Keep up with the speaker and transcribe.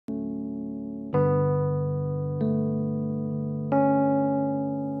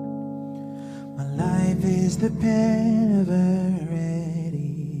is the pen of a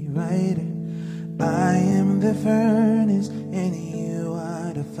ready writer. I am the furnace and you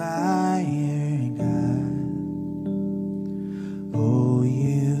are the fire, God. Oh,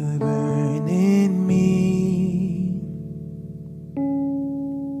 you burn in me.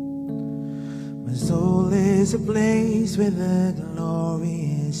 My soul is ablaze with a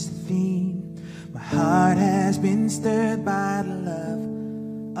glorious theme. My heart has been stirred by the love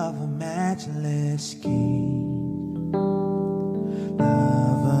of a matchless King.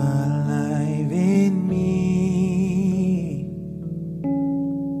 Love alive in me.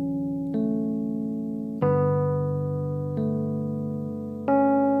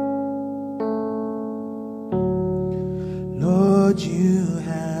 Lord, you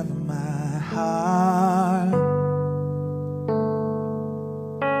have my heart.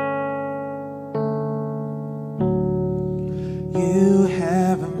 You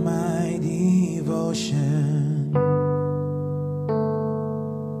have my devotion.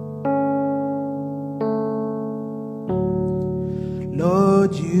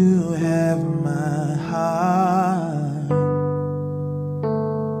 Lord, you have my heart.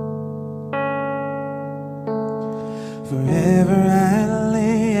 Forever I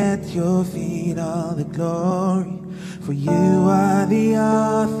lay at your feet all the glory, for you are the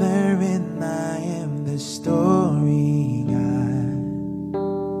author and I am the story, God.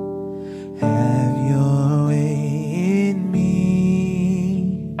 Have your way in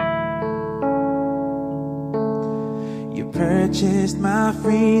me. You purchased my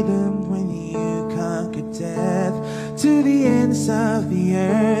freedom when you conquered death, to the ends of the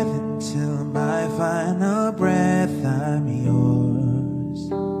earth until my final breath. I'm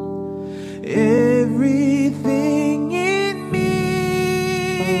yours. Everything in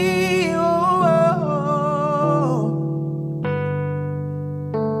me, oh, oh, oh.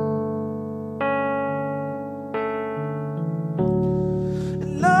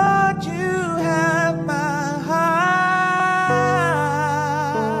 Lord, you have my heart.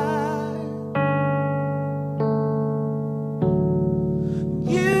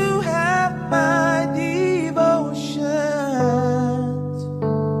 You have my devotions.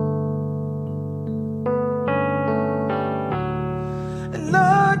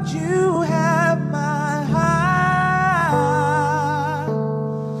 Lord, you